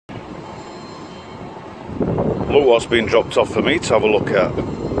Look what's been dropped off for me to have a look at.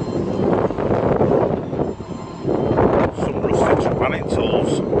 Some rusty Trepanning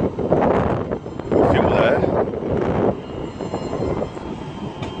tools. A few there.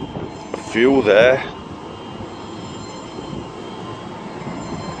 A few there.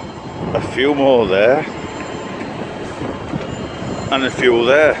 A few more there. And a few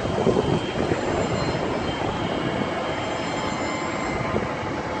there.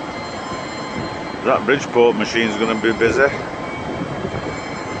 That Bridgeport machine's going to be busy.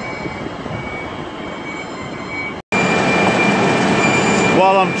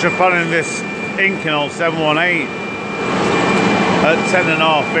 While I'm trepanning this inconel 718 at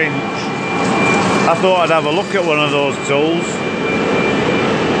 10.5 inch, I thought I'd have a look at one of those tools.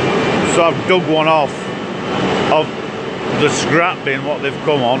 So I've dug one off of the scrap bin what they've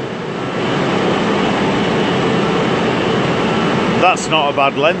come on. That's not a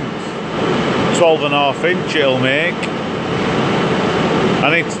bad length. 12.5 inch it'll make. I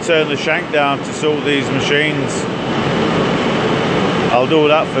need to turn the shank down to suit these machines. I'll do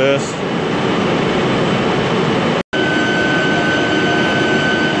that first.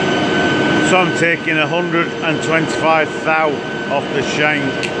 So I'm taking 125 thou off the shank.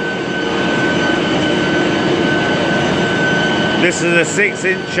 This is a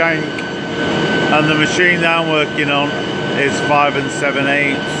 6-inch shank, and the machine that I'm working on is 5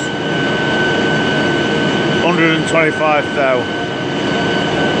 7/8. 125 thou.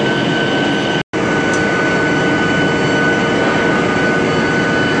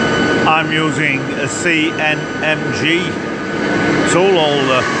 I'm using a CNMG tool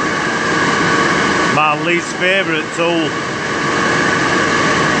holder, my least favourite tool.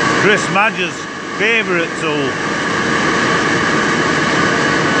 Chris Madger's favourite tool.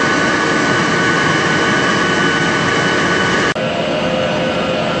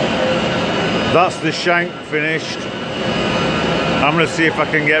 That's the shank finished. I'm going to see if I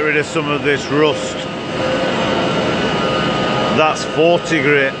can get rid of some of this rust. That's 40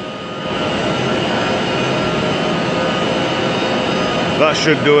 grit. That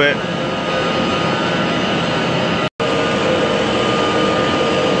should do it.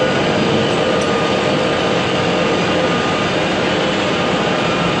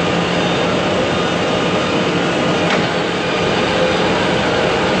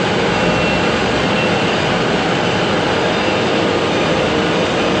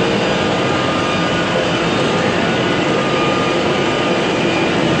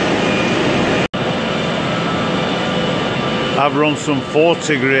 I've run some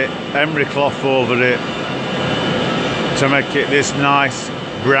 40 grit emery cloth over it to make it this nice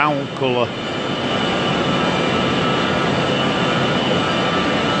brown colour.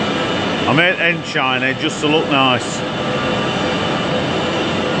 I made end shiny just to look nice.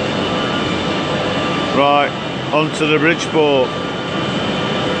 Right, onto the Bridgeport.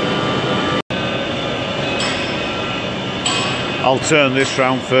 I'll turn this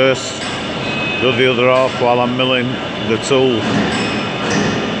round first, do the other half while I'm milling the tool.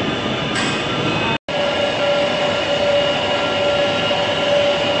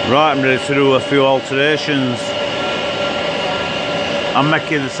 Right, I'm ready to do a few alterations. I'm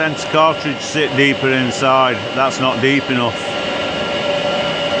making the centre cartridge sit deeper inside. That's not deep enough.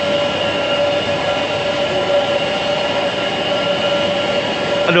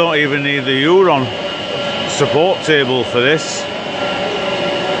 I don't even need the Huron support table for this.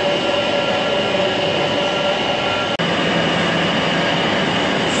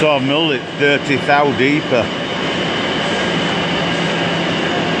 So I've milled it 30 thou deeper.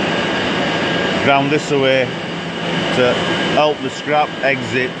 Ground this away to help the scrap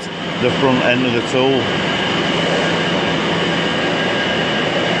exit the front end of the tool.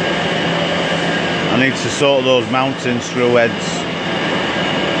 I need to sort those mounting screw heads.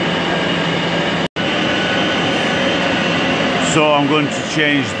 So I'm going to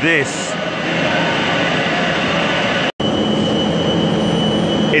change this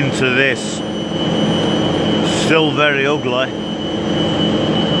into this. Still very ugly,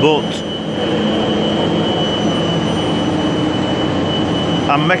 but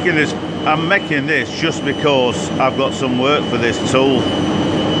I'm making this just because I've got some work for this tool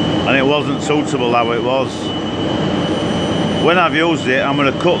and it wasn't suitable how it was. When I've used it, I'm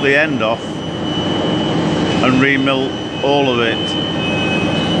going to cut the end off and remill all of it.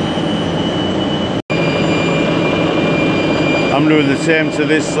 I'm doing the same to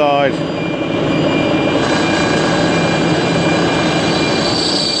this side.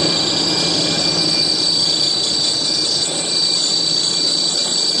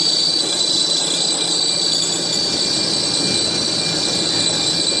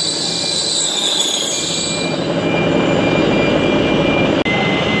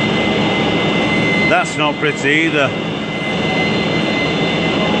 not pretty either.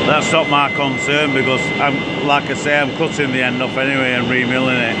 That's not my concern because I'm, like I say, I'm cutting the end off anyway and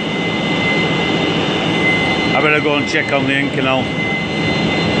remilling it. I better go and check on the inconel.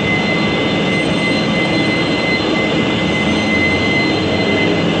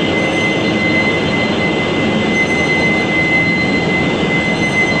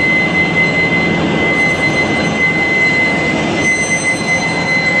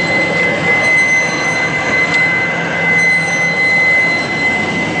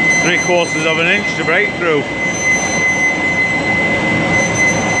 3/4 of an inch to break through.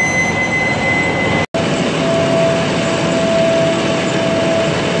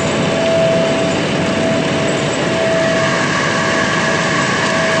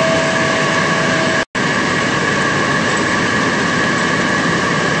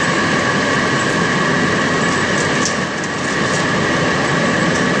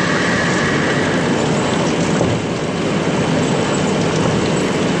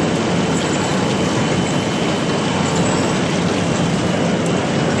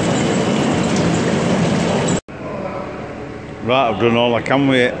 Right, I've done all I can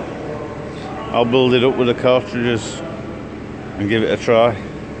with it. I'll build it up with the cartridges and give it a try.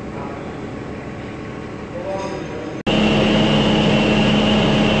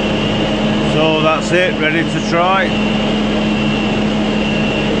 So that's it, ready to try.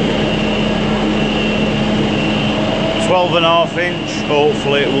 .12.5 inch,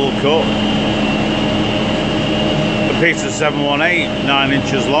 hopefully it will cut. A piece of 718, 9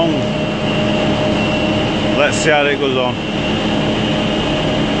 inches long. Let's see how it goes on.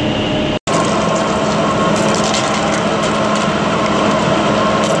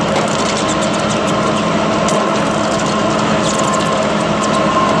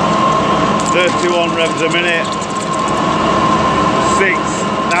 Revs a minute,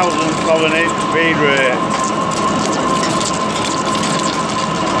 6,000th of an inch feed rate.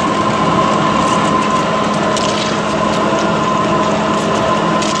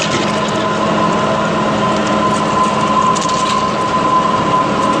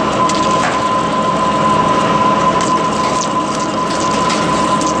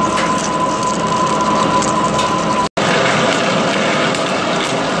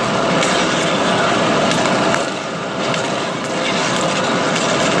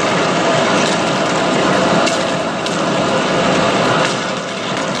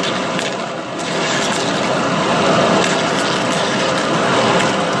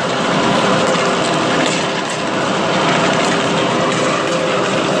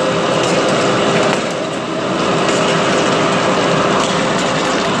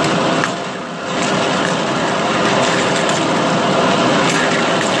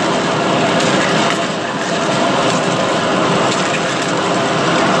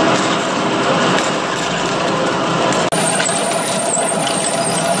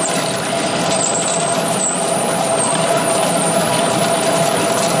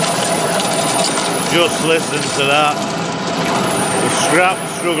 Just listen to that. The scrap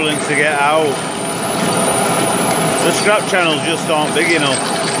struggling to get out. The scrap channels just aren't big enough.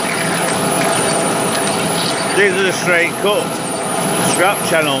 These are the straight cut scrap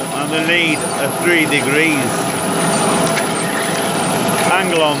channel and they need a 3 degrees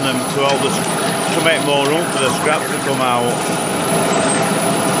angle on them to make more room for the scrap to come out.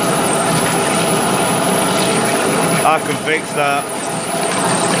 I can fix that.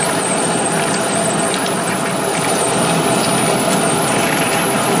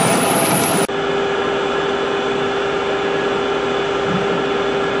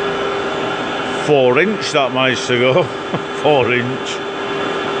 .4" that managed to go. 4 inch.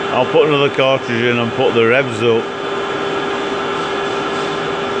 I'll put another cartridge in and put the revs up.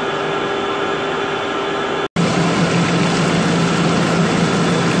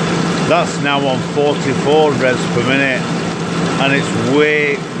 That's now on 44 revs per minute and it's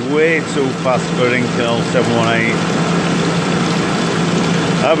way too fast for an inconel 718.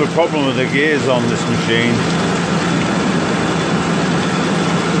 I have a problem with the gears on this machine.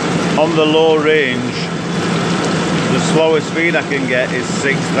 On the low range, the slowest speed I can get is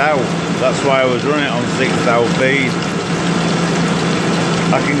 6 thou. That's why I was running it on 6 thou speed.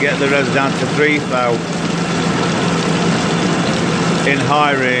 I can get the revs down to 3 thou in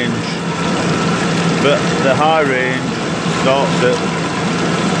high range, but the high range starts at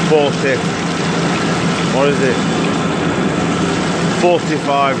 40. What is it?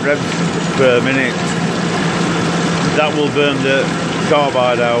 45 revs per minute. That will burn the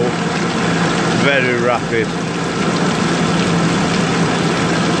carbide out very rapid.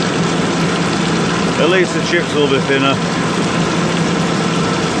 At least the chips will be thinner.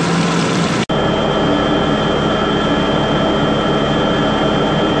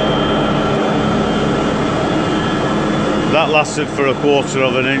 lasted for a quarter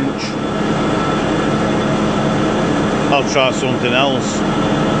of an inch. I'll try something else.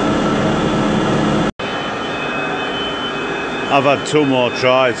 I've had 2 more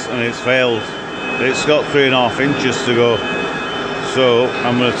tries and it's failed. It's got 3.5 inches to go, so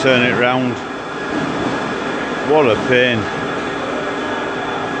I'm going to turn it round. What a pain.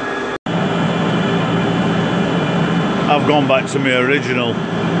 I've gone back to my original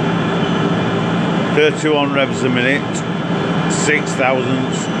 31 revs a minute,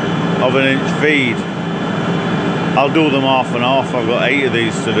 0.06 of an inch feed. I'll do them half and half. I've got 8 of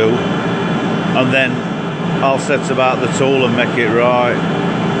these to do, and then I'll set about the tool and make it right.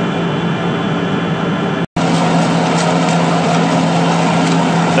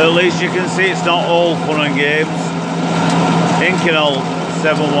 At least you can see it's not all fun and games. Inconel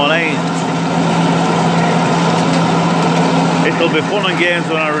 718. It'll be fun and games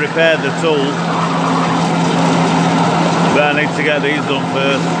when I repair the tool, but I need to get these done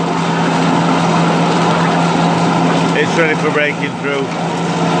first. It's ready for breaking through.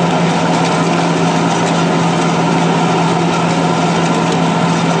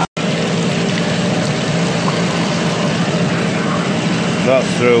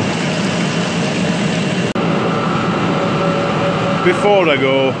 That's through. Before I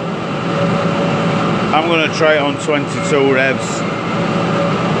go, I'm going to try it on 22 revs.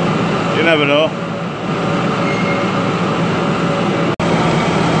 You never know.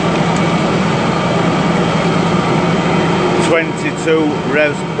 .22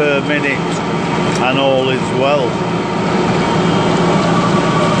 revs per minute and all is well.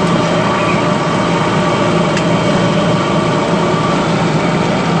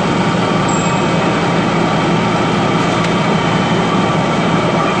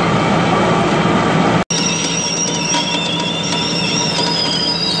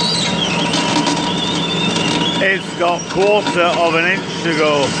 It's got 1/4 of an inch to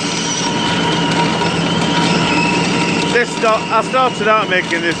go. I started out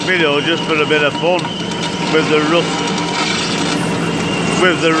making this video just for a bit of fun with the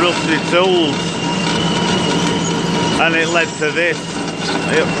rusty tools, and it led to this.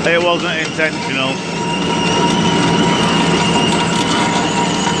 It wasn't intentional.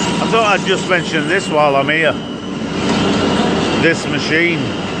 I thought I'd just mention this while I'm here. This machine,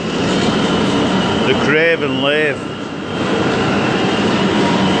 the Craven lathe.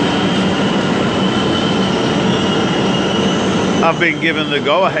 I've been given the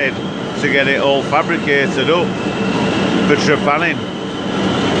go-ahead to get it all fabricated up for trepanning,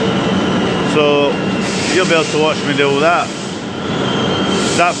 so you'll be able to watch me do that.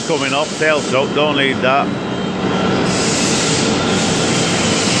 That's coming off, tailstock, don't need that.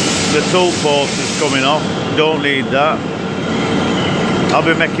 The tool post is coming off, don't need that. I'll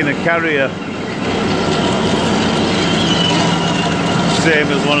be making a carrier, same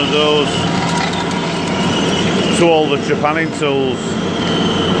as one of those, to all the trepanning tools.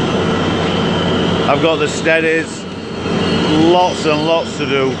 I've got the steadies, lots and lots to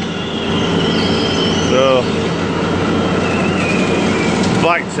do. So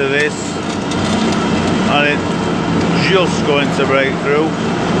back to this, and it's just going to break through.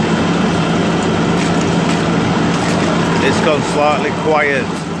 It's gone slightly quiet.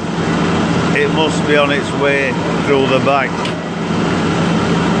 It must be on its way through the back.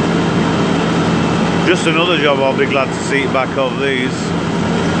 Just another job I'll be glad to see back of these.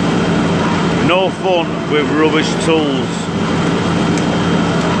 No fun with rubbish tools.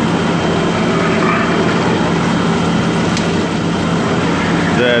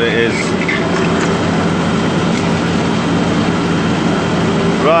 There it is.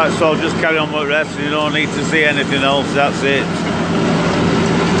 Right, so I'll just carry on with the rest. You don't need to see anything else, that's it.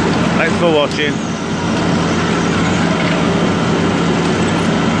 Thanks for watching.